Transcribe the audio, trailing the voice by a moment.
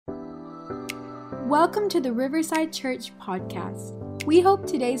Welcome to the Riverside Church podcast. We hope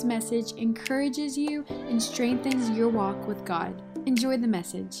today's message encourages you and strengthens your walk with God. Enjoy the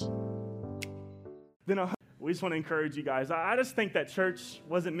message. We just want to encourage you guys. I just think that church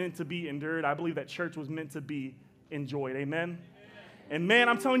wasn't meant to be endured. I believe that church was meant to be enjoyed. Amen? And man,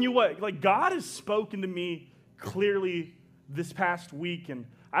 I'm telling you what, God has spoken to me clearly this past week, and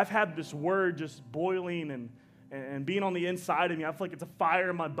I've had this word just boiling and being on the inside of me. I feel like it's a fire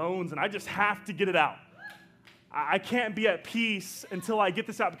in my bones, and I just have to get it out. I can't be at peace until I get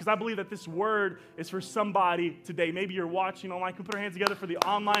this out, because I believe that this word is for somebody today. Maybe you're watching online. Can we put our hands together for the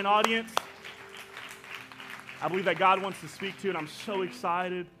online audience? I believe that God wants to speak to you, and I'm so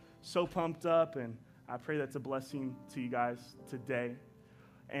excited, so pumped up, and I pray that's a blessing to you guys today.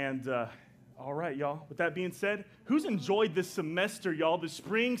 And all right, y'all. With that being said, who's enjoyed this semester, y'all? The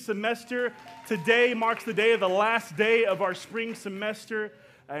spring semester. Today marks the day of the last day of our spring semester.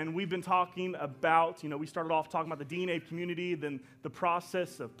 And we've been talking about, we started off talking about the DNA community, then the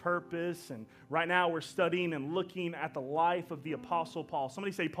process of purpose. And right now we're studying and looking at the life of the Apostle Paul.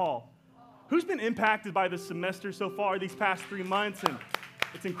 Somebody say Paul. Who's been impacted by this semester so far, these past 3 months? And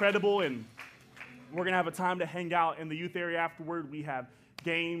it's incredible. And we're going to have a time to hang out in the youth area afterward. We have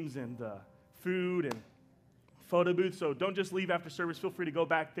games and food and photo booths, so don't just leave after service. Feel free to go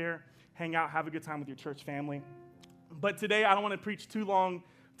back there, hang out, have a good time with your church family. But today, I don't want to preach too long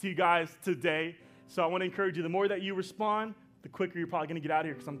to you guys today, so I want to encourage you, the more that you respond, the quicker you're probably going to get out of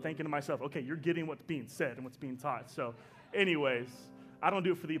here, because I'm thinking to myself, okay, you're getting what's being said and what's being taught. So anyways, I don't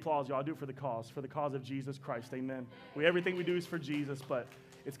do it for the applause, y'all. I do it for the cause of Jesus Christ, amen. Everything we do is for Jesus, but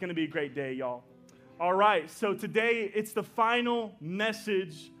it's going to be a great day, y'all. All right, so today, it's the final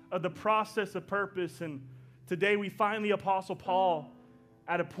message of the process of purpose, and today we find the Apostle Paul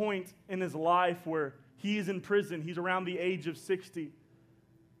at a point in his life where he is in prison. He's around the age of 60,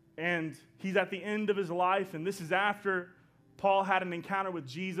 and he's at the end of his life, and this is after Paul had an encounter with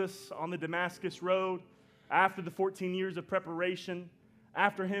Jesus on the Damascus Road, after the 14 years of preparation,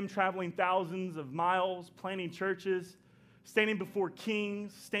 after him traveling thousands of miles, planting churches, standing before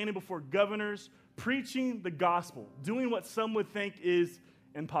kings, standing before governors, preaching the gospel, doing what some would think is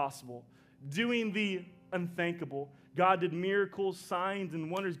impossible, doing the unthinkable. God did miracles, signs, and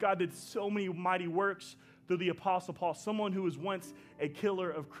wonders. God did so many mighty works through the Apostle Paul. Someone who was once a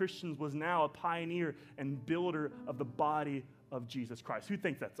killer of Christians was now a pioneer and builder of the body of Jesus Christ. Who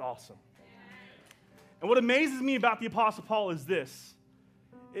thinks that's awesome? And what amazes me about the Apostle Paul is this,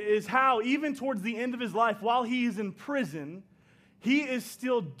 is how even towards the end of his life, while he is in prison, he is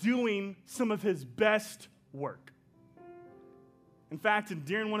still doing some of his best work. In fact,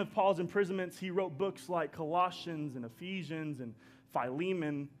 during one of Paul's imprisonments, he wrote books like Colossians and Ephesians and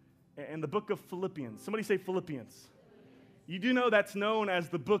Philemon and the book of Philippians. Somebody say Philippians. You do know that's known as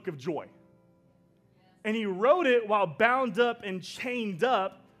the book of joy. And he wrote it while bound up and chained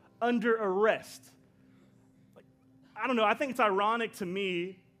up under arrest. I don't know, I think it's ironic to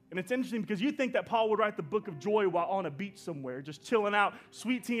me, and it's interesting because you think that Paul would write the book of joy while on a beach somewhere, just chilling out,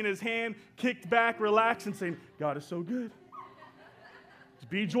 sweet tea in his hand, kicked back, relaxed, and saying, God is so good. Just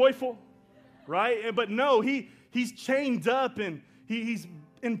be joyful, right? But no, he's chained up and he's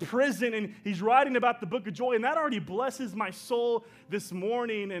in prison and he's writing about the book of joy, and that already blesses my soul this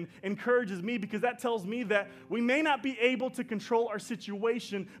morning and encourages me, because that tells me that we may not be able to control our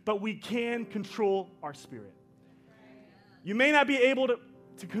situation, but we can control our spirit. You may not be able to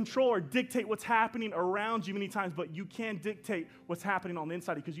control or dictate what's happening around you many times, but you can dictate what's happening on the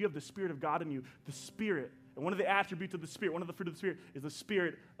inside, because you have the Spirit of God in you. The Spirit, and one of the attributes of the Spirit, one of the fruit of the Spirit, is the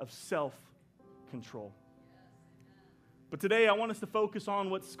spirit of self-control. But today I want us to focus on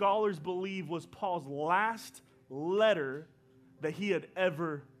what scholars believe was Paul's last letter that he had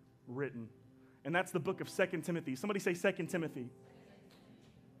ever written. And that's the book of 2 Timothy. Somebody say 2 Timothy.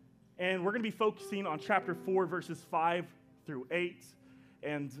 And we're going to be focusing on chapter 4, verses 5 through 8.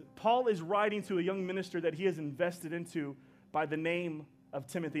 And Paul is writing to a young minister that he has invested into by the name of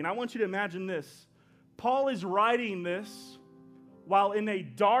Timothy. And I want you to imagine this. Paul is writing this while in a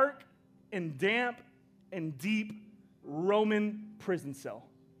dark and damp and deep Roman prison cell.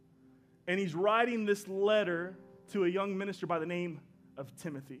 And he's writing this letter to a young minister by the name of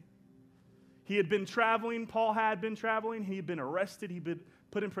Timothy. He had been traveling. Paul had been traveling. He had been arrested. He'd been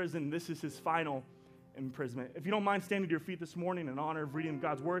put in prison. This is his final imprisonment. If you don't mind standing to your feet this morning in honor of reading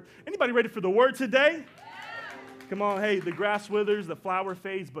God's word. Anybody ready for the word today? Come on, hey, the grass withers, the flower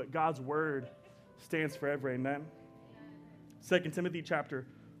fades, but God's word stands forever, amen? 2 Timothy chapter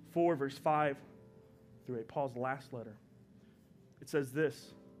 4, verse 5 through 8, Paul's last letter. It says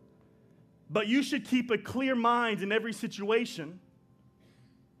this, "But you should keep a clear mind in every situation.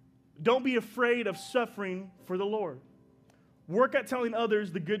 Don't be afraid of suffering for the Lord. Work at telling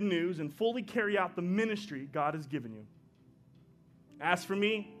others the good news and fully carry out the ministry God has given you. As for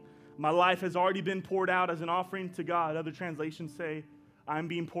me, my life has already been poured out as an offering to God. Other translations say, I'm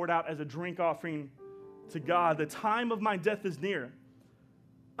being poured out as a drink offering to God. The time of my death is near.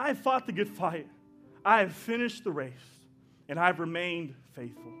 I have fought the good fight. I have finished the race, and I have remained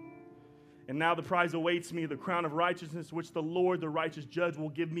faithful. And now the prize awaits me, the crown of righteousness, which the Lord, the righteous judge, will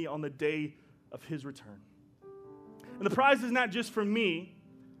give me on the day of his return. And the prize is not just for me,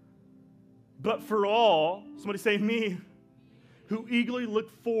 but for all, somebody say me, who eagerly look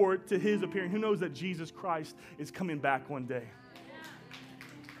forward to his appearing. Who knows that Jesus Christ is coming back one day?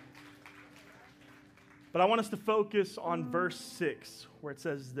 But I want us to focus on verse 6, where it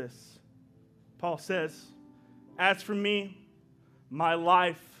says this. Paul says, as for me, my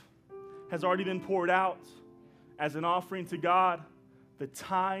life has already been poured out as an offering to God. The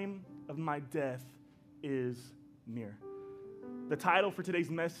time of my death is near. The title for today's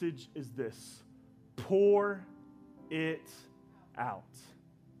message is this: Pour It Out.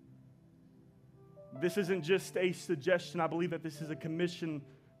 This isn't just a suggestion. I believe that this is a commission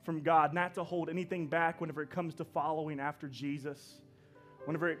from God, not to hold anything back whenever it comes to following after Jesus.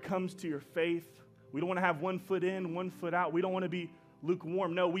 Whenever it comes to your faith, we don't want to have one foot in, one foot out. We don't want to be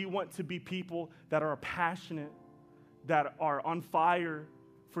lukewarm. No, we want to be people that are passionate, that are on fire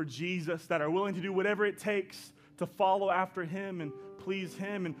for Jesus, that are willing to do whatever it takes to follow after him and please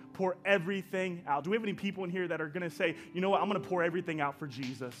him and pour everything out. Do we have any people in here that are going to say, you know what, I'm going to pour everything out for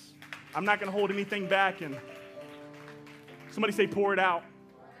Jesus. I'm not going to hold anything back. And somebody say, pour it out.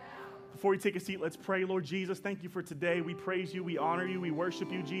 Before you take a seat, let's pray. Lord Jesus, thank you for today. We praise you. We honor you. We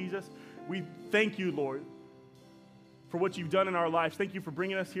worship you, Jesus. We thank you, Lord, for what you've done in our lives. Thank you for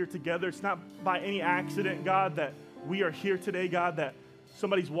bringing us here together. It's not by any accident, God, that we are here today, God, that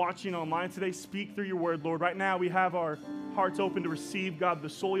somebody's watching online today. Speak through your word, Lord. Right now, we have our hearts open to receive, God. The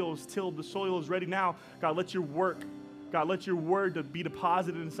soil is tilled. The soil is ready now. God, let your work, God, let your word to be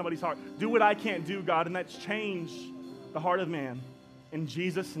deposited in somebody's heart. Do what I can't do, God, and that's change the heart of man. In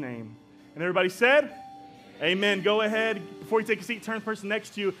Jesus' name. And everybody said, amen. Go ahead. Before you take a seat, turn to the person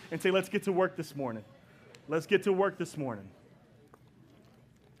next to you and say, let's get to work this morning. Let's get to work this morning.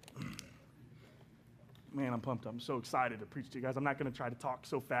 Man, I'm pumped. I'm so excited to preach to you guys. I'm not going to try to talk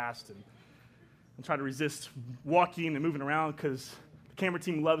so fast, and I'm trying to resist walking and moving around because the camera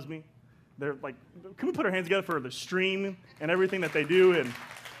team loves me. They're like, can we put our hands together for the stream and everything that they do? And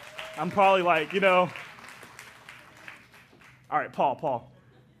I'm probably like, all right, Paul.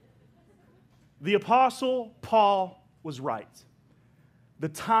 The Apostle Paul was right. The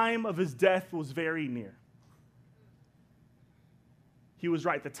time of his death was very near. He was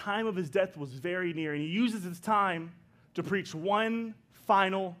right. The time of his death was very near, and he uses his time to preach one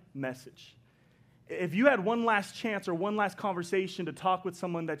final message. If you had one last chance or one last conversation to talk with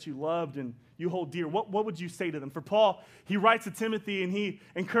someone that you loved and you hold dear, what would you say to them? For Paul, he writes to Timothy, and he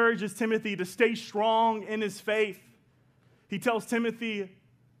encourages Timothy to stay strong in his faith. He tells Timothy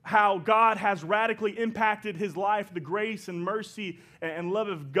how God has radically impacted his life, the grace and mercy and love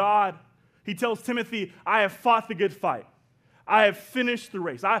of God. He tells Timothy, I have fought the good fight. I have finished the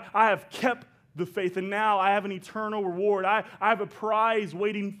race. I have kept the faith, and now I have an eternal reward. I have a prize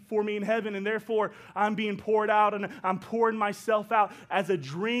waiting for me in heaven, and therefore I'm being poured out, and I'm pouring myself out as a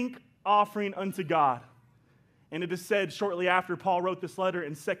drink offering unto God. And it is said shortly after Paul wrote this letter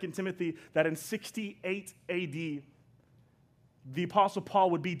in 2 Timothy that in 68 AD, the Apostle Paul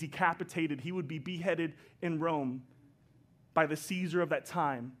would be decapitated. He would be beheaded in Rome by the Caesar of that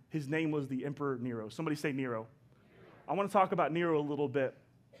time. His name was the Emperor Nero. Somebody say Nero. I want to talk about Nero a little bit.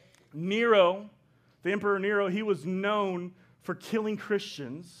 Nero, the Emperor Nero, he was known for killing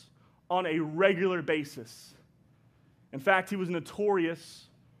Christians on a regular basis. In fact, he was notorious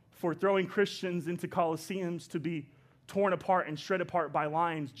for throwing Christians into Colosseums to be torn apart and shredded apart by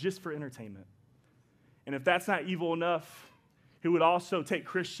lions just for entertainment. And if that's not evil enough, he would also take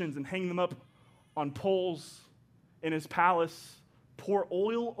Christians and hang them up on poles in his palace, pour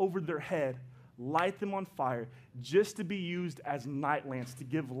oil over their head, light them on fire, just to be used as night lamps to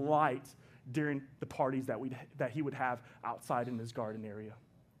give light during the parties that he would have outside in his garden area.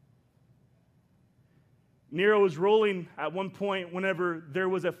 Nero was ruling at one point whenever there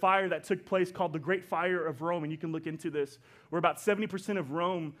was a fire that took place called the Great Fire of Rome, and you can look into this, where about 70% of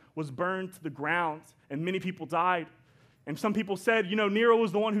Rome was burned to the ground, and many people died. And some people said, Nero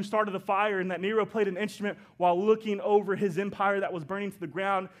was the one who started the fire, and that Nero played an instrument while looking over his empire that was burning to the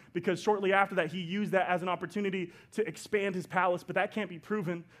ground, because shortly after that, he used that as an opportunity to expand his palace. But that can't be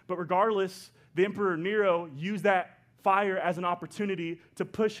proven. But regardless, the Emperor Nero used that fire as an opportunity to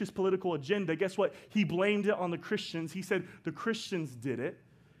push his political agenda. Guess what? He blamed it on the Christians. He said the Christians did it,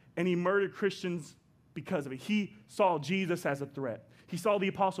 and he murdered Christians because of it. He saw Jesus as a threat. He saw the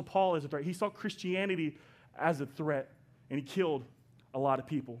Apostle Paul as a threat. He saw Christianity as a threat, and he killed a lot of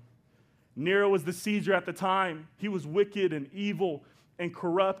people. Nero was the Caesar at the time. He was wicked and evil and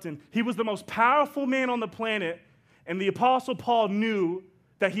corrupt, and he was the most powerful man on the planet, and the Apostle Paul knew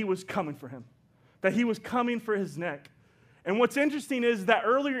that he was coming for him, that he was coming for his neck. And what's interesting is that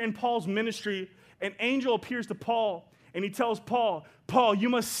earlier in Paul's ministry, an angel appears to Paul, and he tells Paul, Paul, you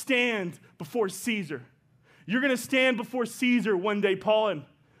must stand before Caesar. You're going to stand before Caesar one day, Paul. And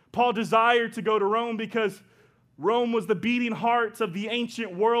Paul desired to go to Rome because Rome was the beating heart of the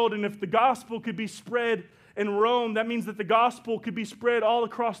ancient world, and if the gospel could be spread in Rome, that means that the gospel could be spread all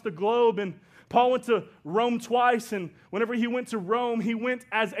across the globe. And Paul went to Rome twice, and whenever he went to Rome, he went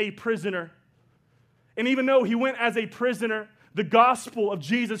as a prisoner. And even though he went as a prisoner, the gospel of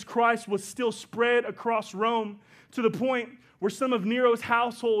Jesus Christ was still spread across Rome to the point where some of Nero's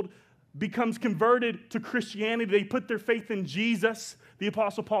household becomes converted to Christianity. They put their faith in Jesus, the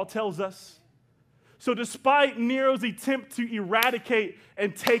Apostle Paul tells us. So despite Nero's attempt to eradicate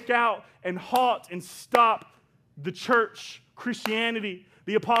and take out and halt and stop the church, Christianity,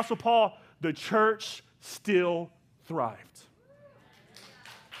 the Apostle Paul, the church still thrived.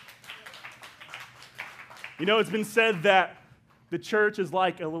 You know, it's been said that the church is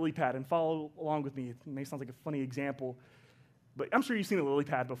like a lily pad, and follow along with me. It may sound like a funny example, but I'm sure you've seen a lily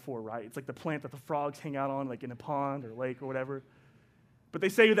pad before, right? It's like the plant that the frogs hang out on, like in a pond or lake or whatever. But they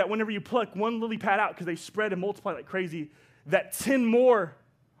say that whenever you pluck one lily pad out, because they spread and multiply like crazy, that 10 more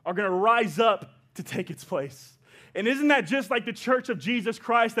are going to rise up to take its place. And isn't that just like the church of Jesus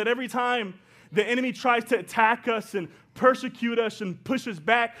Christ, that every time the enemy tries to attack us and persecute us and push us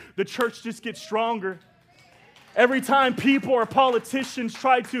back, the church just gets stronger? Every time people or politicians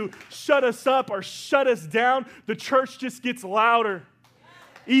try to shut us up or shut us down, the church just gets louder.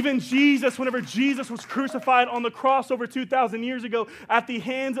 Even Jesus, whenever Jesus was crucified on the cross over 2,000 years ago at the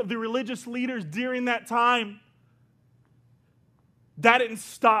hands of the religious leaders during that time, that didn't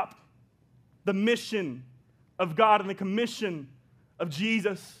stop the mission of God and the commission of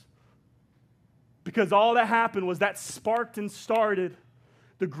Jesus. Because all that happened was that sparked and started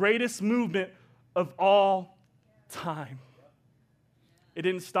the greatest movement of all time. It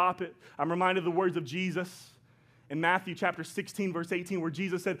didn't stop it. I'm reminded of the words of Jesus in Matthew chapter 16, verse 18, where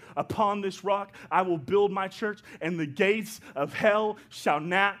Jesus said, upon this rock I will build my church, and the gates of hell shall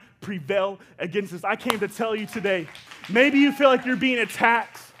not prevail against us. I came to tell you today, maybe you feel like you're being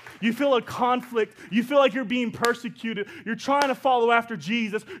attacked. You feel a conflict. You feel like you're being persecuted. You're trying to follow after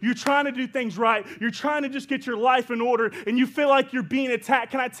Jesus. You're trying to do things right. You're trying to just get your life in order, and you feel like you're being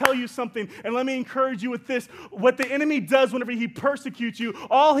attacked. Can I tell you something? And let me encourage you with this. What the enemy does whenever he persecutes you,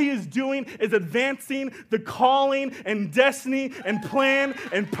 all he is doing is advancing the calling and destiny and plan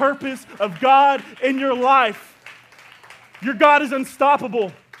and purpose of God in your life. Your God is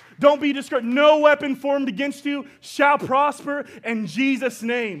unstoppable. Don't be discouraged. No weapon formed against you shall prosper in Jesus'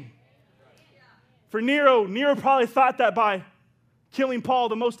 name. For Nero probably thought that by killing Paul,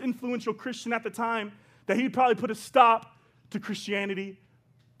 the most influential Christian at the time, that he'd probably put a stop to Christianity.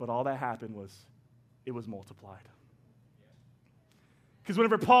 But all that happened was it was multiplied. Because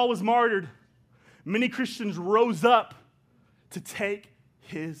whenever Paul was martyred, many Christians rose up to take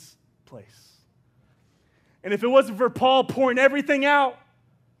his place. And if it wasn't for Paul pouring everything out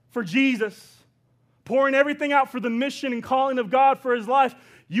for Jesus, pouring everything out for the mission and calling of God for his life,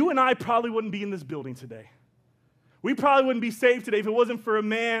 you and I probably wouldn't be in this building today. We probably wouldn't be saved today if it wasn't for a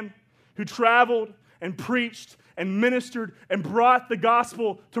man who traveled and preached and ministered and brought the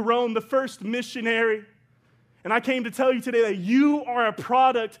gospel to Rome, the first missionary. And I came to tell you today that you are a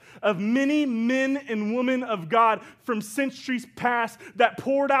product of many men and women of God from centuries past that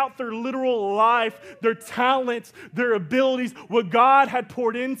poured out their literal life, their talents, their abilities, what God had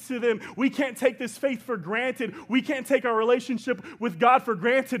poured into them. We can't take this faith for granted. We can't take our relationship with God for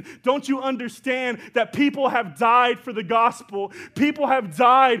granted. Don't you understand that people have died for the gospel? People have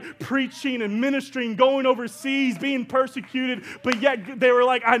died preaching and ministering, going overseas, being persecuted, but yet they were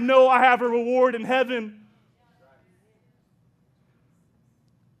like, I know I have a reward in heaven.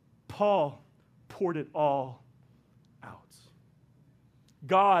 Paul poured it all out.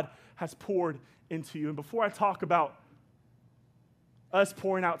 God has poured into you. And before I talk about us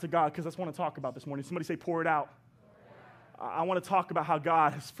pouring out to God, because that's what I want to talk about this morning. Somebody say, pour it out. I want to talk about how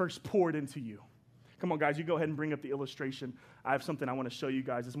God has first poured into you. Come on, guys, you go ahead and bring up the illustration. I have something I want to show you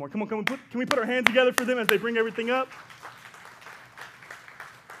guys this morning. Come on, can we put our hands together for them as they bring everything up?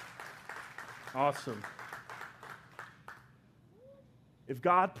 Awesome. if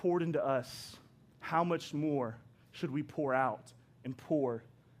God poured into us, how much more should we pour out and pour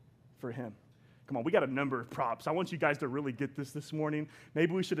for him? Come on, we got a number of props. I want you guys to really get this morning.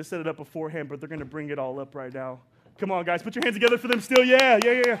 Maybe we should have set it up beforehand, but they're going to bring it all up right now. Come on, guys, put your hands together for them still.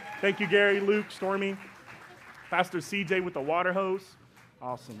 Yeah. Thank you, Gary, Luke, Stormy, Pastor CJ with the water hose.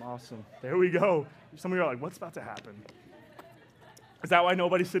 Awesome. There we go. Some of you are like, what's about to happen? Is that why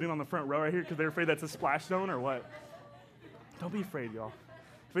nobody's sitting on the front row right here? Because they're afraid that's a splash zone or what? Don't be afraid, y'all.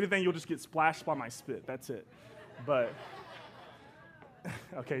 If anything, you'll just get splashed by my spit. That's it. But,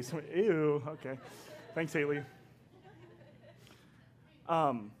 okay, so, ew, okay. Thanks, Haley.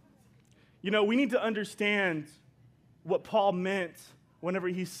 We need to understand what Paul meant whenever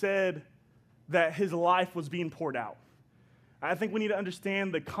he said that his life was being poured out. I think we need to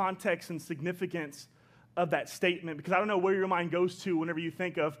understand the context and significance of that statement, because I don't know where your mind goes to whenever you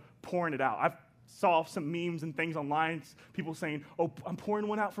think of pouring it out. I saw some memes and things online, people saying, oh, I'm pouring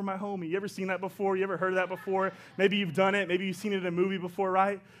one out for my homie. You ever seen that before? You ever heard of that before? Maybe you've done it. Maybe you've seen it in a movie before,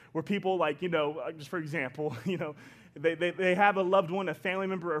 right? Where people just for example, they have a loved one, a family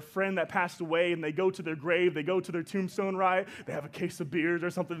member, or a friend that passed away, and they go to their grave, they go to their tombstone, right? They have a case of beers or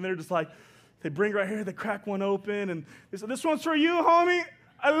something, and they're just like, they bring right here, they crack one open, and they say, this one's for you, homie.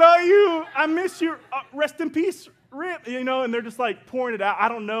 I love you. I miss you. Rest in peace, Rip. And they're just like pouring it out. I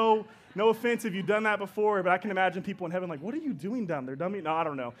don't know. No offense if you've done that before, but I can imagine people in heaven like, what are you doing down there, dummy? No, I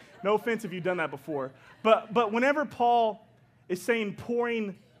don't know. No offense if you've done that before. But whenever Paul is saying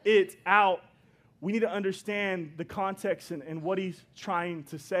pouring it out, we need to understand the context and what he's trying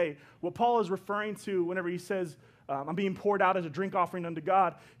to say. What Paul is referring to whenever he says, I'm being poured out as a drink offering unto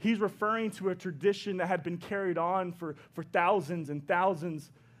God, he's referring to a tradition that had been carried on for thousands and thousands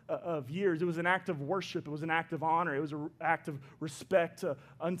of years. It was an act of worship. It was an act of honor. It was an act of respect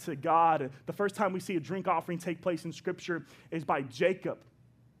unto God. The first time we see a drink offering take place in Scripture is by Jacob.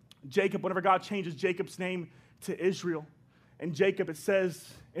 Jacob, whenever God changes Jacob's name to Israel. And Jacob, it says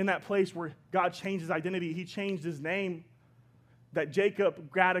in that place where God changed his identity, he changed his name, that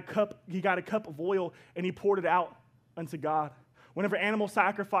Jacob got a cup of oil and he poured it out unto God. Whenever animal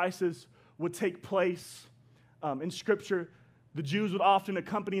sacrifices would take place in Scripture, the Jews would often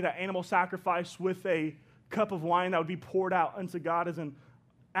accompany that animal sacrifice with a cup of wine that would be poured out unto God as an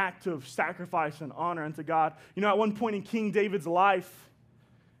act of sacrifice and honor unto God. At one point in King David's life,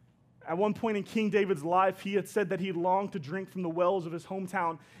 he had said that he longed to drink from the wells of his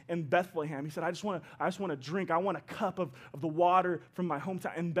hometown in Bethlehem. He said, I just want to drink. I want a cup of the water from my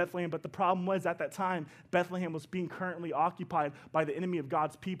hometown in Bethlehem. But the problem was at that time, Bethlehem was being currently occupied by the enemy of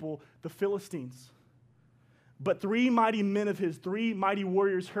God's people, the Philistines. But three mighty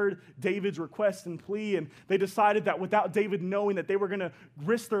warriors heard David's request and plea, and they decided that without David knowing, that they were going to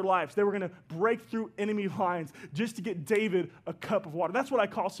risk their lives. They were going to break through enemy lines just to get David a cup of water. That's what I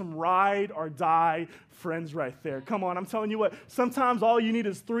call some ride or die friends right there. Come on, I'm telling you what, sometimes all you need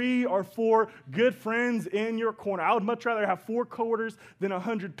is 3 or 4 good friends in your corner. I would much rather have 4 quarters than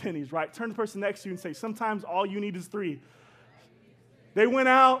 100 pennies, right? Turn to the person next to you and say, sometimes all you need is 3. They went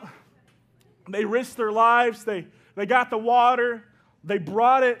out. They risked their lives. They got the water. They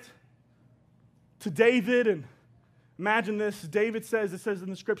brought it to David. And imagine this. It says in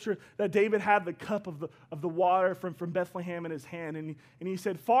the Scripture that David had the cup of the water from Bethlehem in his hand. And he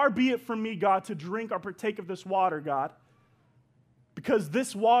said, far be it from me, God, to drink or partake of this water, God, because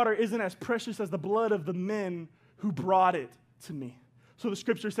this water isn't as precious as the blood of the men who brought it to me. So the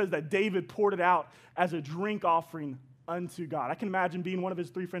Scripture says that David poured it out as a drink offering unto God. I can imagine being one of his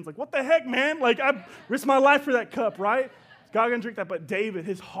 3 friends like, what the heck, man? Like, I risked my life for that cup, right? Is God going to drink that? But David,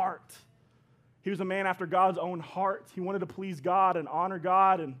 his heart, he was a man after God's own heart. He wanted to please God and honor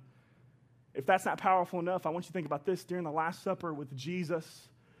God. And if that's not powerful enough, I want you to think about this. During the Last Supper with Jesus,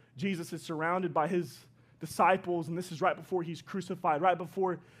 Jesus is surrounded by his disciples, and this is right before he's crucified, right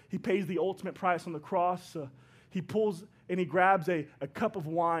before he pays the ultimate price on the cross. He pulls and he grabs a cup of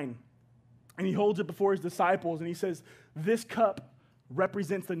wine, and he holds it before his disciples, and he says, this cup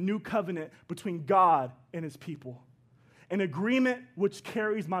represents the new covenant between God and his people. An agreement which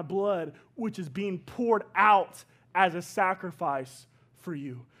carries my blood, which is being poured out as a sacrifice for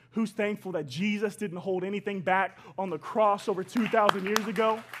you. Who's thankful that Jesus didn't hold anything back on the cross over 2,000 years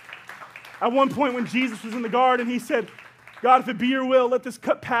ago? At one point when Jesus was in the garden, he said, God, if it be your will, let this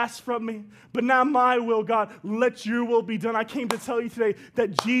cup pass from me. But not my will, God. Let your will be done. I came to tell you today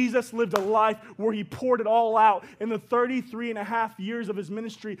that Jesus lived a life where he poured it all out. In the 33 and a half years of his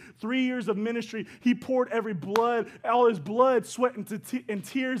ministry, 3 years of ministry, he poured every blood, all his blood, sweat, and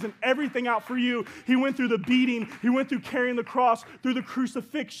tears and everything out for you. He went through the beating. He went through carrying the cross, through the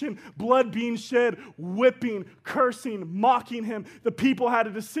crucifixion, blood being shed, whipping, cursing, mocking him. The people had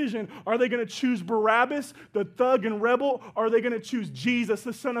a decision. Are they going to choose Barabbas, the thug and rebel, or are they going to choose Jesus,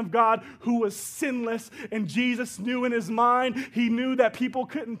 the Son of God, who was sinless? And Jesus knew in his mind, he knew that people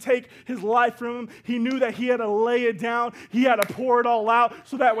couldn't take his life from him. He knew that he had to lay it down. He had to pour it all out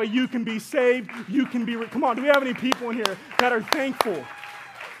so that way you can be saved. You can be, come on, do we have any people in here that are thankful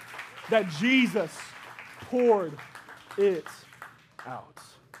that Jesus poured it out?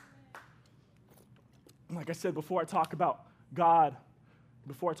 Like I said, before I talk about God,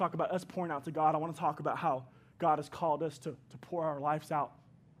 before I talk about us pouring out to God, I want to talk about how God has called us to pour our lives out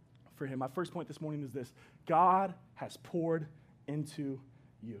for him. My first point this morning is this: God has poured into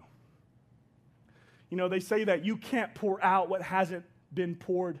you. You know, they say that you can't pour out what hasn't been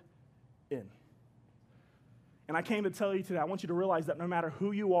poured in. And I came to tell you today, I want you to realize that no matter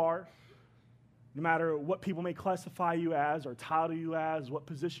who you are, no matter what people may classify you as or title you as, what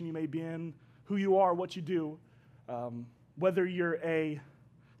position you may be in, who you are, what you do, whether you're a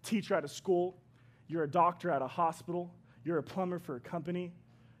teacher at a school, you're a doctor at a hospital, you're a plumber for a company,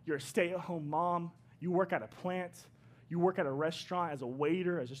 you're a stay-at-home mom, you work at a plant, you work at a restaurant as a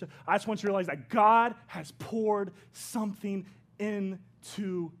waiter, I just want you to realize that God has poured something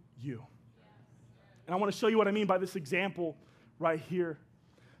into you. And I want to show you what I mean by this example right here.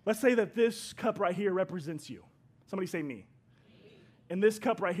 Let's say that this cup right here represents you. Somebody say me. And this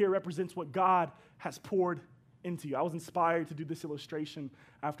cup right here represents what God has poured into you. I was inspired to do this illustration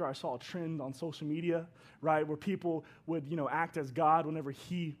after I saw a trend on social media, right, where people would, act as God whenever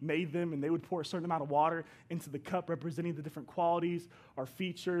he made them, and they would pour a certain amount of water into the cup representing the different qualities or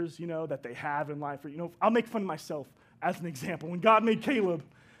features, that they have in life. Or, I'll make fun of myself as an example. When God made Caleb,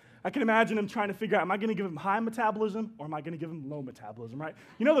 I can imagine him trying to figure out, am I going to give him high metabolism or am I going to give him low metabolism, right?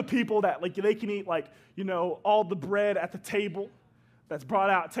 The people that, they can eat, all the bread at the table that's brought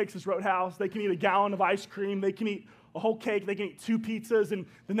out at Texas Roadhouse. They can eat a gallon of ice cream. They can eat a whole cake. They can eat 2 pizzas, and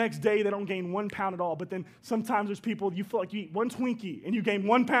the next day they don't gain 1 pound at all. But then sometimes there's people, you feel like you eat 1 Twinkie and you gain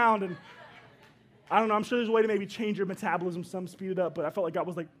 1 pound, and I don't know, I'm sure there's a way to maybe change your metabolism, some speed it up, but I felt like God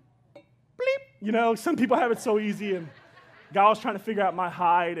was like, bleep. Some people have it so easy, and God was trying to figure out my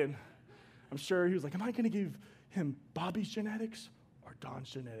height, and I'm sure he was like, am I going to give him Bobby's genetics or Don's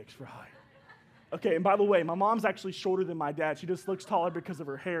genetics for height? Okay, and by the way, my mom's actually shorter than my dad. She just looks taller because of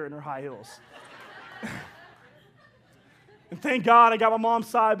her hair and her high heels. And thank God I got my mom's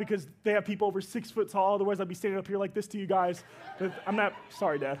side because they have people over 6 foot tall. Otherwise, I'd be standing up here like this to you guys. But I'm not,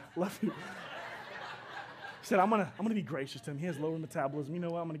 sorry, Dad. Love you. He said, I'm gonna be gracious to him. He has lower metabolism. You know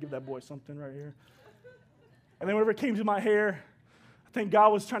what? I'm going to give that boy something right here. And then whenever it came to my hair, I think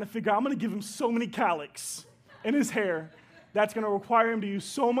God was trying to figure out, I'm going to give him so many cowlicks in his hair that's going to require him to use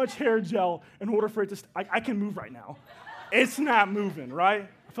so much hair gel in order for it to, I can move right now. It's not moving, right?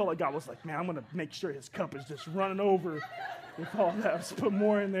 I felt like God was like, man, I'm going to make sure his cup is just running over with all that. Let's put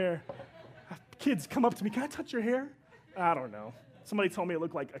more in there. Kids come up to me, can I touch your hair? I don't know. Somebody told me it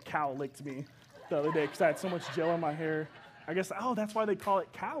looked like a cow licked me the other day because I had so much gel in my hair. I guess, that's why they call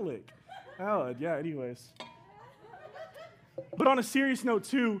it cowlick. Oh, yeah, anyways. But on a serious note,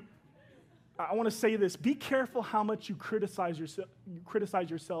 too, I want to say this. Be careful how much you criticize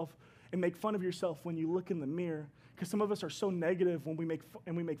yourself and make fun of yourself when you look in the mirror. Because some of us are so negative when we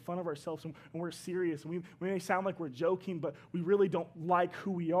make fun of ourselves and we're serious. And we may sound like we're joking, but we really don't like who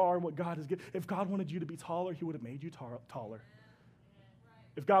we are and what God has given. If God wanted you to be taller, he would have made you taller.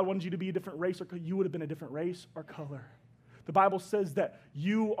 If God wanted you to be a different race, you would have been a different race or color. The Bible says that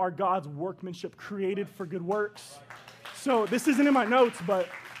you are God's workmanship, created for good works. So this isn't in my notes, but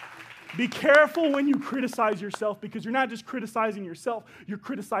be careful when you criticize yourself, because you're not just criticizing yourself, you're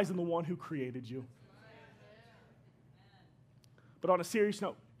criticizing the one who created you. But on a serious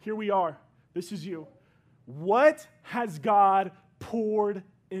note, here we are. This is you. What has God poured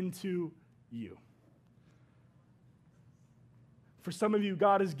into you? For some of you,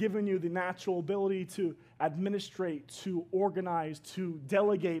 God has given you the natural ability to administrate, to organize, to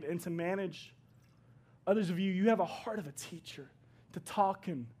delegate, and to manage. Others of you, you have a heart of a teacher to talk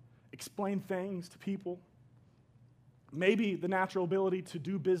and explain things to people. Maybe the natural ability to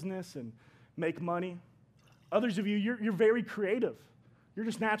do business and make money. Others of you, you're very creative. You're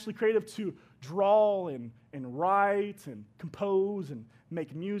just naturally creative to draw and write and compose and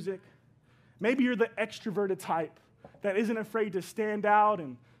make music. Maybe you're the extroverted type that isn't afraid to stand out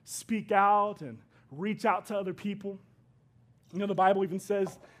and speak out and reach out to other people. You know, the Bible even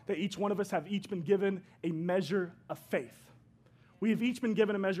says that each one of us have each been given a measure of faith. We have each been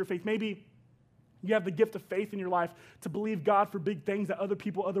given a measure of faith. Maybe you have the gift of faith in your life to believe God for big things that other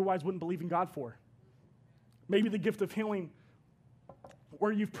people otherwise wouldn't believe in God for. Maybe the gift of healing,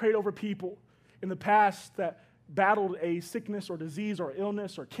 where you've prayed over people in the past that battled a sickness or disease or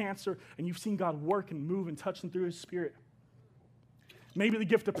illness or cancer, and you've seen God work and move and touch them through His Spirit. Maybe the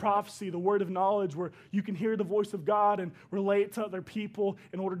gift of prophecy, the word of knowledge, where you can hear the voice of God and relay it to other people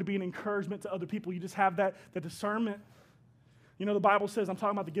in order to be an encouragement to other people. You just have that discernment. You know, the Bible says, I'm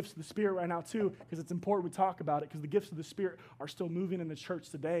talking about the gifts of the Spirit right now too, because it's important we talk about it, because the gifts of the Spirit are still moving in the church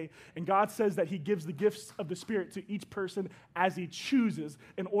today. And God says that He gives the gifts of the Spirit to each person as He chooses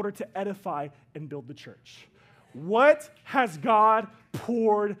in order to edify and build the church. What has God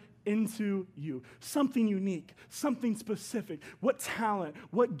poured into you? Something unique, something specific. What talent,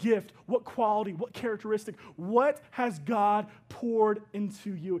 what gift, what quality, what characteristic, what has God poured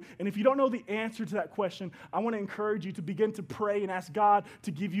into you? And if you don't know the answer to that question, I want to encourage you to begin to pray and ask God to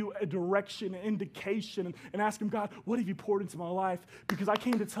give you a direction, an indication, and ask Him, God, what have you poured into my life? Because I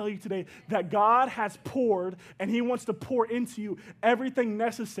came to tell you today that God has poured, and He wants to pour into you everything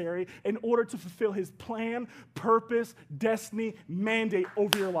necessary in order to fulfill His plan, purpose, destiny, mandate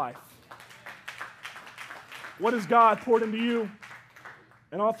over your life. What has God poured into you?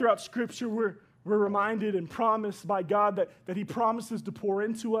 And all throughout Scripture, we're reminded and promised by God that He promises to pour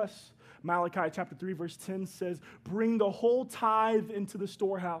into us. Malachi chapter 3, verse 10 says, bring the whole tithe into the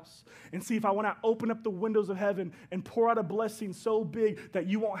storehouse and see if I want to open up the windows of heaven and pour out a blessing so big that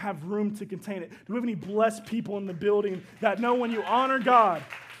you won't have room to contain it. Do we have any blessed people in the building that know when you honor God,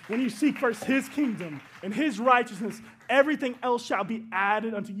 when you seek first His kingdom and His righteousness, everything else shall be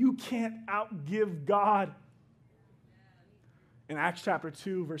added unto you? You can't outgive God. In Acts chapter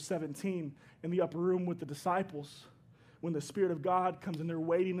 2, verse 17, in the upper room with the disciples, when the Spirit of God comes and they're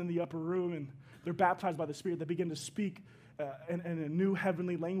waiting in the upper room and they're baptized by the Spirit, they begin to speak in a new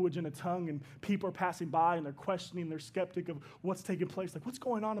heavenly language in a tongue, and people are passing by and they're questioning, they're skeptic of what's taking place. Like, what's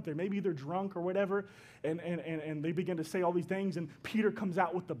going on up there? Maybe they're drunk or whatever, and they begin to say all these things, and Peter comes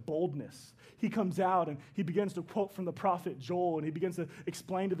out with the boldness. He comes out and he begins to quote from the prophet Joel, and he begins to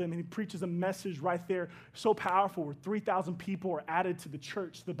explain to them, and he preaches a message right there so powerful where 3,000 people are added to the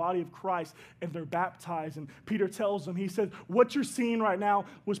church, the body of Christ, and they're baptized. And Peter tells them, he says, what you're seeing right now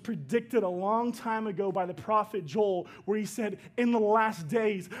was predicted a long time ago by the prophet Joel, where he said, in the last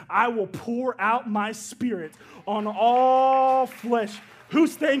days, I will pour out my Spirit on all flesh.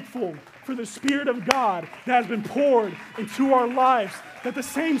 Who's thankful for the Spirit of God that has been poured into our lives? That the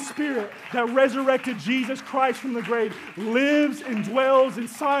same Spirit that resurrected Jesus Christ from the grave lives and dwells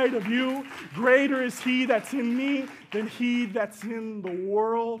inside of you. Greater is He that's in me than he that's in the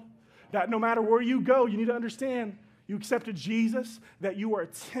world. That no matter where you go, you need to understand, you accepted Jesus, that you are a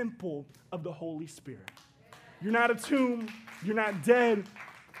temple of the Holy Spirit. You're not a tomb. You're not dead.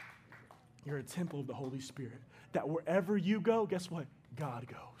 You're a temple of the Holy Spirit. That wherever you go, guess what? God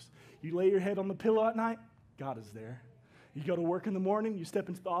goes. You lay your head on the pillow at night, God is there. You go to work in the morning, you step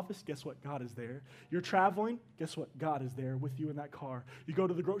into the office, guess what? God is there. You're traveling, guess what? God is there with you in that car. You go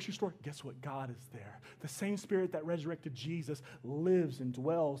to the grocery store, guess what? God is there. The same Spirit that resurrected Jesus lives and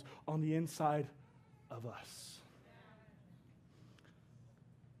dwells on the inside of us.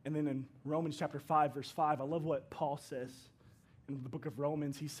 And then in Romans chapter 5, verse 5, I love what Paul says in the book of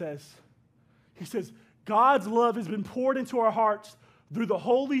Romans. He says, God's love has been poured into our hearts through the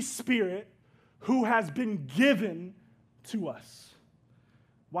Holy Spirit who has been given to us.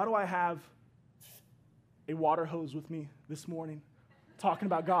 Why do I have a water hose with me this morning talking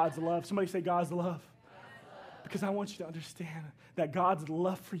about God's love? Somebody say God's love. Because I want you to understand that God's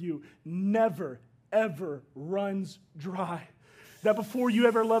love for you never, ever runs dry. That before you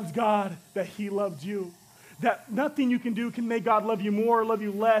ever loved God, that He loved you. That nothing you can do can make God love you more or love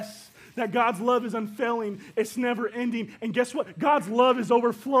you less. That God's love is unfailing. It's never ending. And guess what? God's love is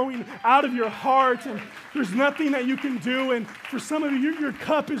overflowing out of your heart. And there's nothing that you can do. And for some of you, your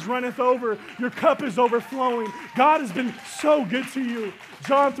cup is runneth over. Your cup is overflowing. God has been so good to you.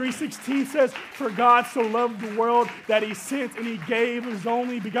 John 3:16 says, for God so loved the world that He sent and He gave His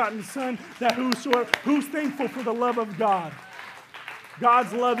only begotten Son, that who's thankful for the love of God.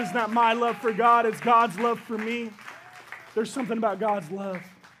 God's love is not my love for God, it's God's love for me. There's something about God's love.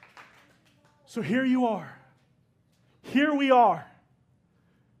 So here you are. Here we are.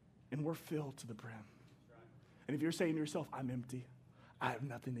 And we're filled to the brim. And if you're saying to yourself, I'm empty, I have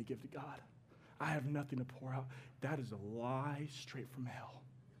nothing to give to God, I have nothing to pour out, that is a lie straight from hell.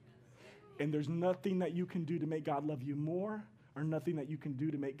 And there's nothing that you can do to make God love you more or nothing that you can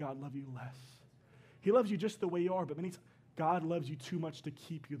do to make God love you less. He loves you just the way you are, but many times God loves you too much to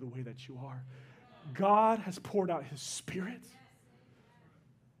keep you the way that you are. God has poured out his Spirit,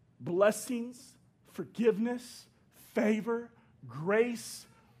 blessings, forgiveness, favor, grace,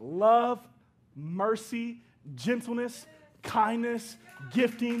 love, mercy, gentleness, kindness,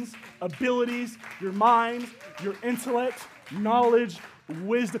 giftings, abilities, your mind, your intellect, knowledge,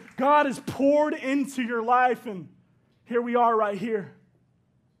 wisdom. God has poured into your life, and here we are right here.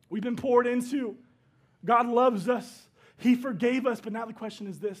 We've been poured into. God loves us. He forgave us, but now the question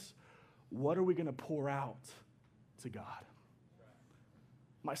is this: what are we going to pour out to God?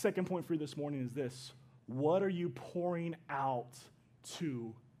 My second point for you this morning is this: what are you pouring out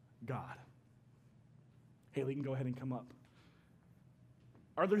to God? Haley can go ahead and come up.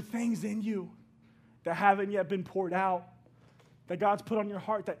 Are there things in you that haven't yet been poured out, that God's put on your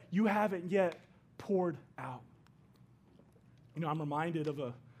heart that you haven't yet poured out? You know, I'm reminded of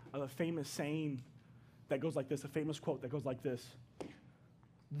a famous saying that goes like this, a famous quote that goes like this: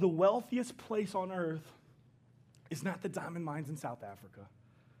 the wealthiest place on earth is not the diamond mines in South Africa.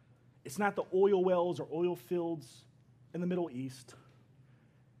 It's not the oil wells or oil fields in the Middle East.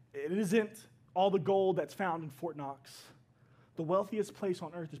 It isn't all the gold that's found in Fort Knox. The wealthiest place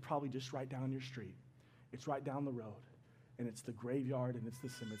on earth is probably just right down your street. It's right down the road, and it's the graveyard and it's the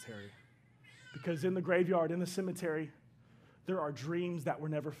cemetery. Because in the graveyard, in the cemetery, there are dreams that were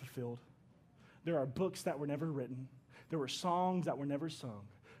never fulfilled. There are books that were never written. There were songs that were never sung.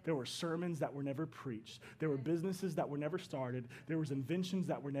 There were sermons that were never preached. There were businesses that were never started. There was inventions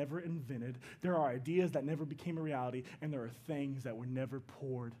that were never invented. There are ideas that never became a reality, and there are things that were never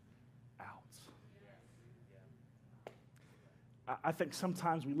poured out. I think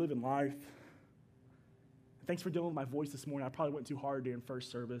sometimes we live in life. Thanks for dealing with my voice this morning. I probably went too hard during first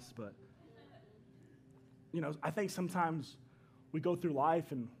service, but I think sometimes we go through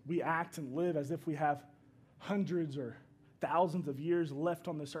life and we act and live as if we have hundreds or thousands of years left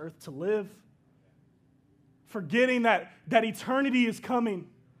on this earth to live, forgetting that eternity is coming,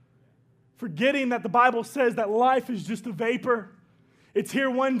 forgetting that the Bible says that life is just a vapor. It's here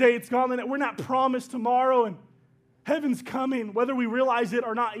one day, it's gone, and we're not promised tomorrow, and heaven's coming. Whether we realize it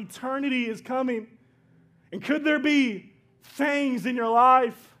or not, eternity is coming. And could there be things in your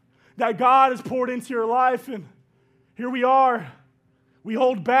life that God has poured into your life, and here we are, we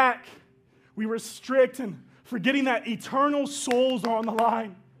hold back, we restrict, and forgetting that eternal souls are on the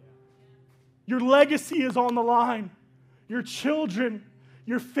line. Your legacy is on the line. Your children,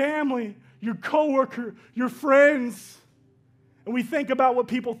 your family, your coworker, your friends. And we think about what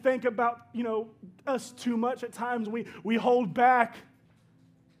people think about, us too much at times. We hold back.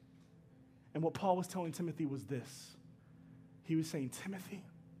 And what Paul was telling Timothy was this. He was saying, Timothy,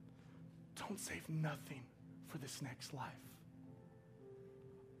 don't save nothing for this next life.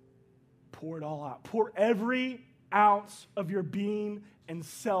 Pour it all out. Pour every ounce of your being and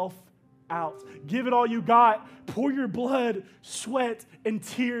self out. Give it all you got. Pour your blood, sweat, and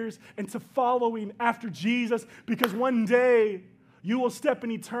tears into following after Jesus, because one day you will step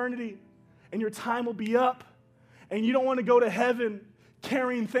in eternity and your time will be up, and you don't want to go to heaven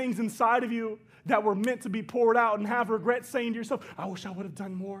carrying things inside of you that were meant to be poured out and have regret, saying to yourself, I wish I would have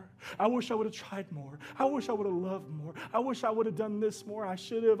done more. I wish I would have tried more. I wish I would have loved more. I wish I would have done this more. I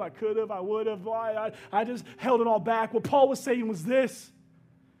should have, I could have, I would have. I just held it all back. What Paul was saying was this.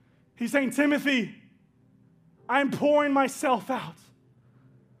 He's saying, Timothy, I'm pouring myself out.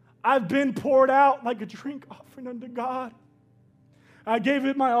 I've been poured out like a drink offering unto God. I gave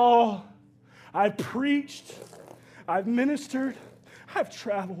it my all. I've preached. I've ministered. I've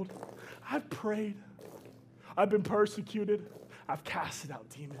traveled. I've prayed. I've been persecuted. I've casted out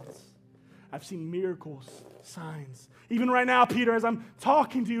demons. I've seen miracles, signs. Even right now, Peter, as I'm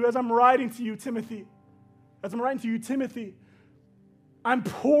talking to you, as I'm writing to you, Timothy, I'm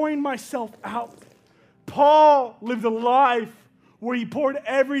pouring myself out. Paul lived a life where he poured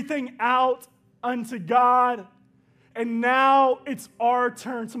everything out unto God. And now it's our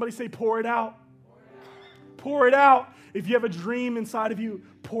turn. Somebody say, pour it out. Pour it out. If you have a dream inside of you,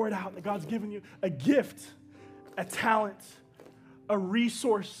 pour it out that God's given you. A gift, a talent, a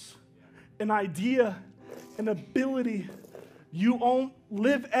resource, an idea, an ability. You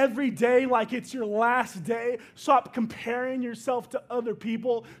live every day like it's your last day. Stop comparing yourself to other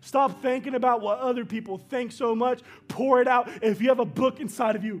people. Stop thinking about what other people think so much. Pour it out. If you have a book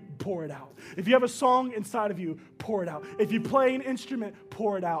inside of you, pour it out. If you have a song inside of you, pour it out. If you play an instrument,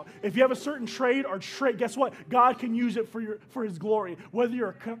 pour it out. If you have a certain trade or trait, guess what? God can use it for His glory. Whether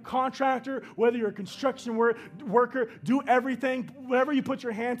you're a contractor, whether you're a construction worker, do everything, whatever you put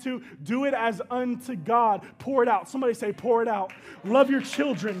your hand to, do it as unto God. Pour it out. Somebody say, pour it out. Love your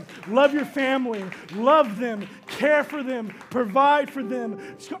children. Love your family. Love them. Care for them. Provide for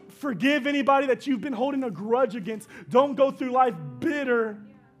them. Forgive anybody that you've been holding a grudge against. Don't go through life bitter.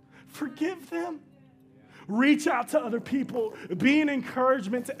 Forgive them. Reach out to other people. Be an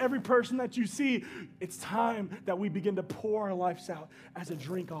encouragement to every person that you see. It's time that we begin to pour our lives out as a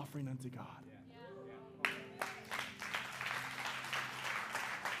drink offering unto God.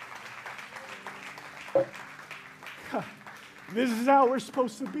 This is how we're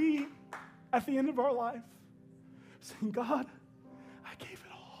supposed to be at the end of our life. Saying, God, I gave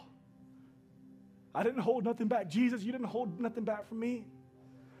it all. I didn't hold nothing back. Jesus, you didn't hold nothing back from me.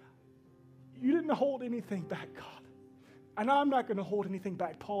 You didn't hold anything back, God. And I'm not going to hold anything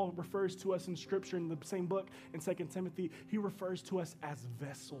back. Paul refers to us in Scripture in the same book in 2 Timothy. He refers to us as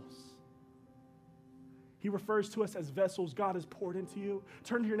vessels. He refers to us as vessels God has poured into you.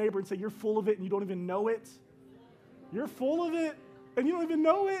 Turn to your neighbor and say, you're full of it and you don't even know it. You're full of it and you don't even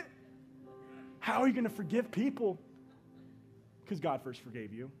know it. How are you going to forgive people? Because God first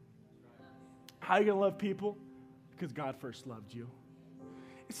forgave you. How are you going to love people? Because God first loved you.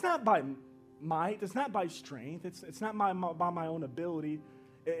 It's not by might. It's not by strength. It's not by my own ability.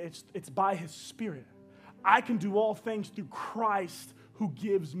 It's by His Spirit. I can do all things through Christ who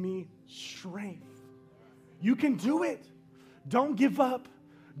gives me strength. You can do it. Don't give up.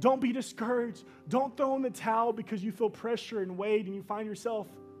 Don't be discouraged. Don't throw in the towel because you feel pressure and weight and you find yourself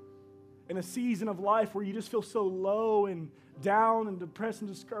in a season of life where you just feel so low and down and depressed and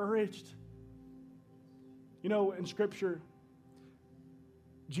discouraged. You know, in Scripture,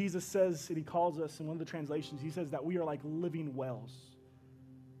 Jesus says, and He calls us in one of the translations, He says that we are like living wells,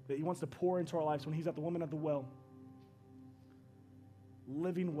 that He wants to pour into our lives when He's at the woman at the well.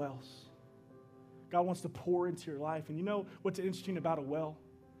 Living wells. God wants to pour into your life. And you know what's interesting about a well?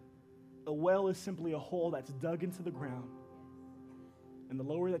 A well is simply a hole that's dug into the ground. And the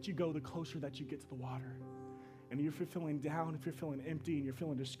lower that you go, the closer that you get to the water. And if you're feeling down, if you're feeling empty, and you're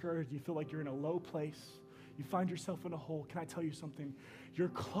feeling discouraged, you feel like you're in a low place, you find yourself in a hole, can I tell you something? You're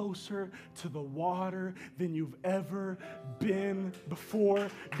closer to the water than you've ever been before.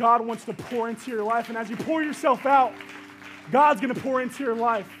 God wants to pour into your life, and as you pour yourself out, God's going to pour into your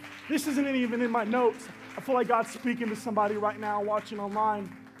life. This isn't even in my notes. I feel like God's speaking to somebody right now watching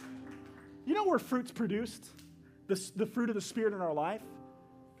online. You know where fruit's produced? The fruit of the Spirit in our life?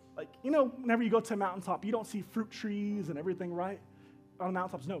 Like, you know, whenever you go to a mountaintop, you don't see fruit trees and everything, right? On the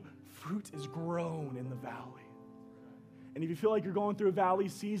mountaintops, no. Fruit is grown in the valley. And if you feel like you're going through a valley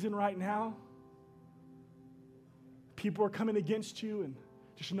season right now, people are coming against you, and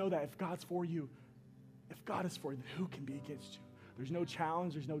just know that if God's for you, if God is for you, then who can be against you? There's no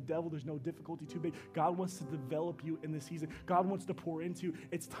challenge, there's no devil, there's no difficulty too big. God wants to develop you in this season. God wants to pour into you.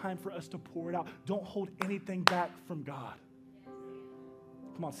 It's time for us to pour it out. Don't hold anything back from God.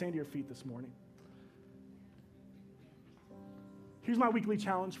 Come on, stand to your feet this morning. Here's my weekly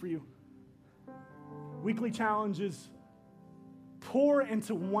challenge for you. Weekly challenge is pour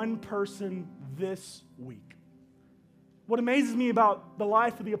into one person this week. What amazes me about the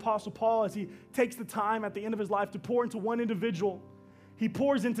life of the Apostle Paul is he takes the time at the end of his life to pour into one individual. He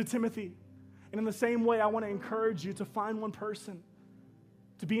pours into Timothy. And in the same way, I want to encourage you to find one person,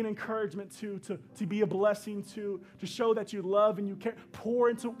 to be an encouragement to be a blessing to show that you love and you care. Pour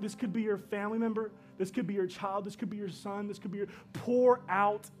into, this could be your family member, this could be your child, this could be your son, this could be pour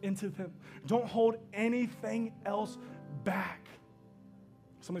out into them. Don't hold anything else back.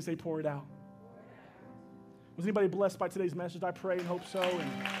 Somebody say, pour it out. Was anybody blessed by today's message? I pray and hope so.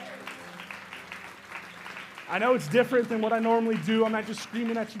 And I know it's different than what I normally do. I'm not just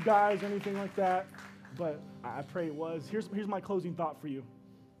screaming at you guys or anything like that, but I pray it was. Here's my closing thought for you.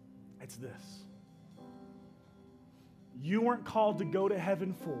 It's this. You weren't called to go to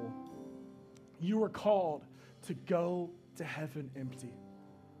heaven full. You were called to go to heaven empty.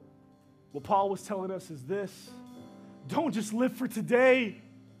 What Paul was telling us is this. Don't just live for today.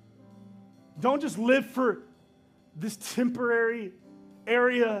 Don't just live for this temporary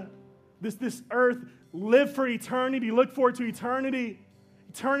area, this earth. Live for eternity. Look forward to eternity.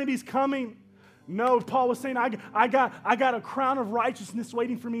 Eternity's coming. No, Paul was saying, I got a crown of righteousness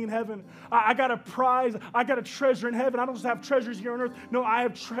waiting for me in heaven. I got a prize. I got a treasure in heaven. I don't just have treasures here on earth. No, I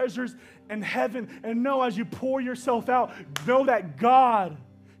have treasures in heaven. And know, as you pour yourself out, know that God,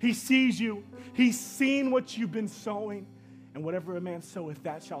 He sees you. He's seen what you've been sowing. And whatever a man soweth,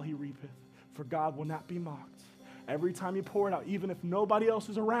 that shall he reapeth. For God will not be mocked. Every time you pour it out, even if nobody else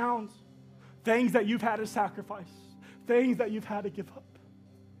is around, things that you've had to sacrifice, things that you've had to give up,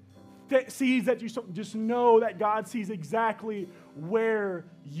 seeds that you sow, just know that God sees exactly where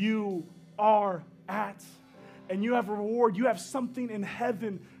you are at. And you have a reward. You have something in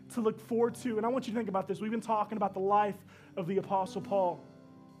heaven to look forward to. And I want you to think about this. We've been talking about the life of the Apostle Paul.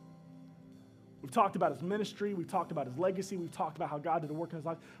 We've talked about his ministry. We've talked about his legacy. We've talked about how God did a work in his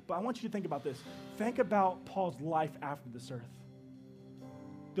life. But I want you to think about this. Think about Paul's life after this earth.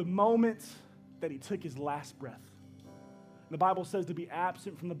 The moment that he took his last breath. The Bible says to be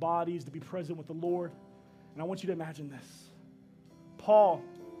absent from the body is to be present with the Lord. And I want you to imagine this. Paul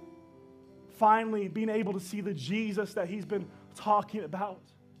finally being able to see the Jesus that he's been talking about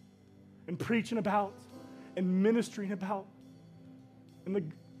and preaching about and ministering about.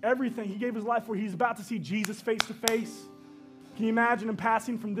 And everything. He gave his life where he's about to see Jesus face to face. Can you imagine him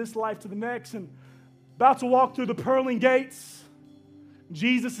passing from this life to the next and about to walk through the pearly gates?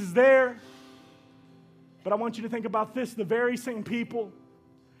 Jesus is there. But I want you to think about this. The very same people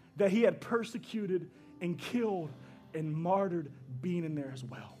that he had persecuted and killed and martyred being in there as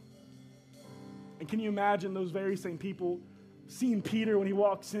well. And can you imagine those very same people seeing Peter when he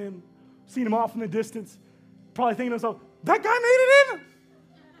walks in, seeing him off in the distance, probably thinking to himself, that guy made it in.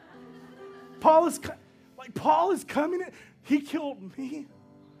 Paul is coming in. He killed me.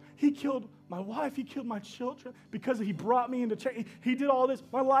 He killed my wife. He killed my children because he brought me into church. He did all this.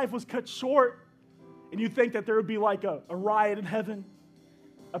 My life was cut short. And you think that there would be like a riot in heaven,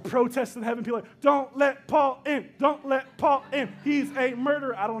 a protest in heaven. People are like, don't let Paul in. Don't let Paul in. He's a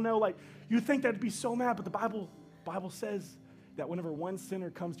murderer. I don't know. Like, you think that'd be so mad. But the Bible says that whenever one sinner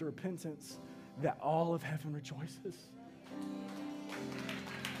comes to repentance, that all of heaven rejoices.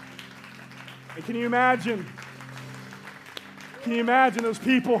 And can you imagine those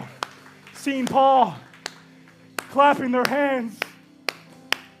people seeing Paul, clapping their hands,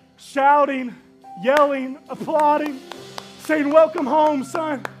 shouting, yelling, applauding, saying, welcome home,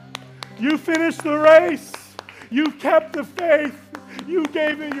 son. You finished the race. You kept the faith. You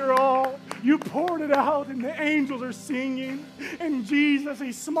gave it your all. You poured it out, and the angels are singing. And Jesus,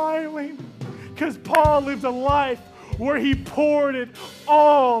 he's smiling because Paul lived a life where he poured it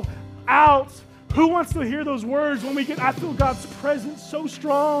all out. Who wants to hear those words when I feel God's presence so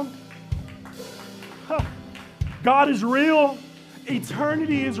strong. God is real.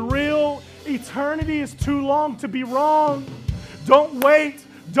 Eternity is real. Eternity is too long to be wrong. Don't wait.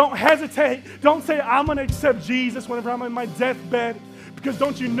 Don't hesitate. Don't say, I'm going to accept Jesus whenever I'm in my deathbed. Because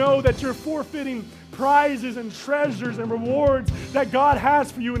don't you know that you're forfeiting prizes and treasures and rewards that God has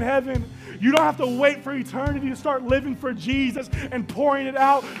for you in heaven? You don't have to wait for eternity to start living for Jesus and pouring it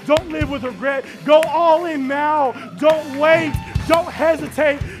out. Don't live with regret. Go all in now. Don't wait. Don't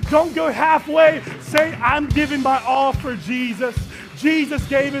hesitate. Don't go halfway. Say, I'm giving my all for Jesus. Jesus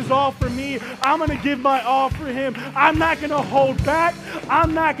gave his all for me. I'm going to give my all for him. I'm not going to hold back.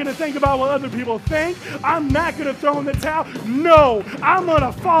 I'm not going to think about what other people think. I'm not going to throw in the towel. No, I'm going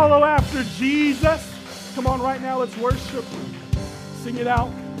to follow after Jesus. Come on, right now, let's worship. Sing it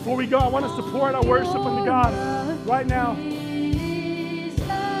out. Before we go, I want us to pour out our worship unto God right now.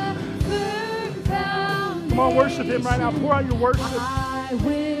 Come on, worship him right now. Pour out your worship.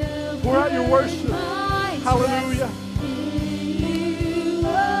 Pour out your worship. Hallelujah.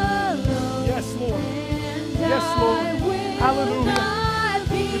 Yes, Lord. Yes, Lord. Hallelujah.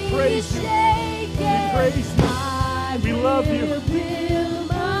 We praise you. We praise you. We love you.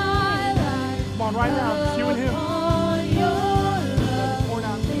 Come on, right now. It's you and him. Pour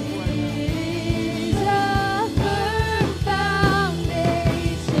out to him right now.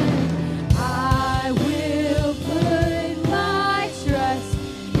 I will put my trust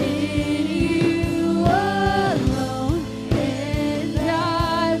in you alone, and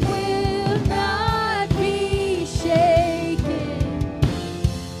I will not be shaken.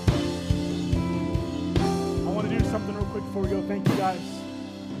 I want to do something real quick before we go. Thank you, guys.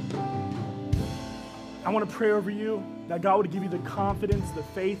 I want to pray over you that God would give you the confidence, the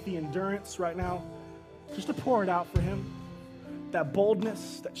faith, the endurance right now, just to pour it out for him. That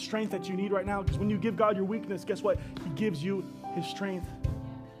boldness, that strength that you need right now. Because when you give God your weakness, guess what? He gives you his strength.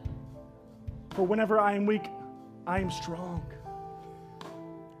 For whenever I am weak, I am strong.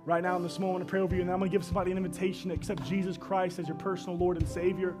 Right now in this moment, I want to pray over you, and I'm going to give somebody an invitation to accept Jesus Christ as your personal Lord and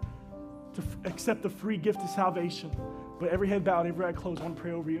Savior. to accept the free gift of salvation. But every head bowed, every eye closed, I want to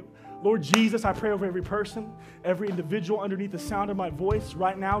pray over you. Lord Jesus, I pray over every person, every individual underneath the sound of my voice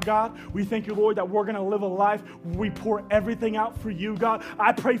right now, God. We thank you, Lord, that we're going to live a life where we pour everything out for you, God.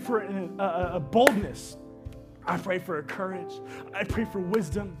 I pray for a boldness. I pray for a courage. I pray for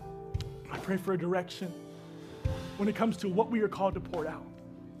wisdom. I pray for a direction when it comes to what we are called to pour out,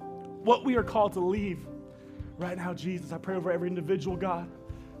 what we are called to leave. Right now, Jesus, I pray over every individual, God.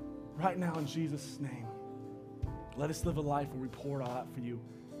 Right now, in Jesus' name, let us live a life where we pour it all out for you.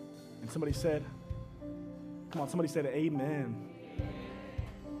 And somebody said, come on, somebody said amen.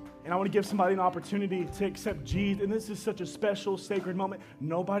 And I want to give somebody an opportunity to accept Jesus. And this is such a special, sacred moment.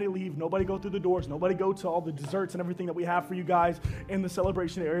 Nobody leave. Nobody go through the doors. Nobody go to all the desserts and everything that we have for you guys in the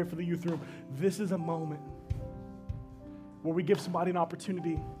celebration area for the youth room. This is a moment where we give somebody an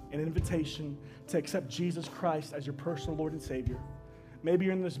opportunity, an invitation to accept Jesus Christ as your personal Lord and Savior. Maybe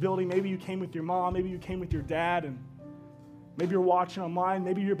you're in this building. Maybe you came with your mom. Maybe you came with your dad. And maybe you're watching online.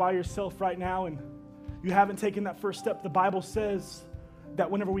 Maybe you're by yourself right now and you haven't taken that first step. The Bible says that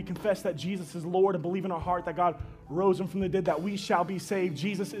whenever we confess that Jesus is Lord and believe in our heart that God rose him from the dead, that we shall be saved.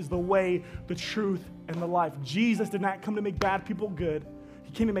 Jesus is the way, the truth, and the life. Jesus did not come to make bad people good.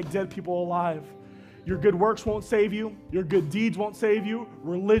 He came to make dead people alive. Your good works won't save you. Your good deeds won't save you.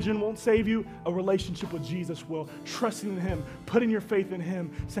 Religion won't save you. A relationship with Jesus will. Trusting in him, putting your faith in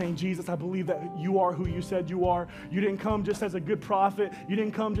him, saying, Jesus, I believe that you are who you said you are. You didn't come just as a good prophet. You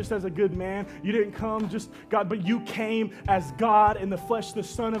didn't come just as a good man. You didn't come just God, but you came as God in the flesh, the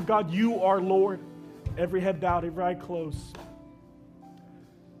Son of God. You are Lord. Every head bowed, every eye closed.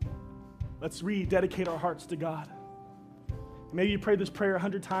 Let's rededicate our hearts to God. Maybe you prayed this prayer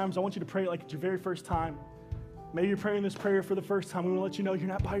 100 times. I want you to pray it like it's your very first time. Maybe you're praying this prayer for the first time. We want to let you know you're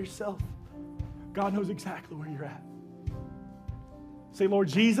not by yourself. God knows exactly where you're at. Say, Lord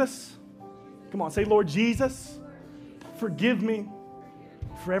Jesus. Come on, say, Lord Jesus, forgive me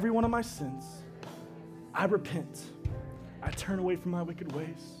for every one of my sins. I repent. I turn away from my wicked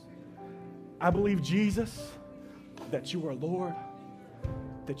ways. I believe, Jesus, that you are Lord,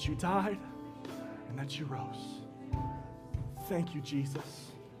 that you died, and that you rose. Thank you,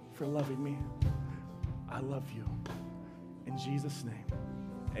 Jesus, for loving me. I love you. In Jesus' name,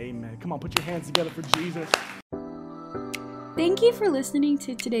 amen. Come on, put your hands together for Jesus. Thank you for listening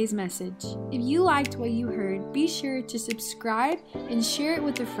to today's message. If you liked what you heard, be sure to subscribe and share it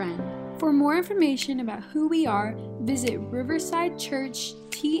with a friend. For more information about who we are, visit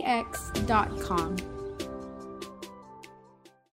riversidechurchtx.com.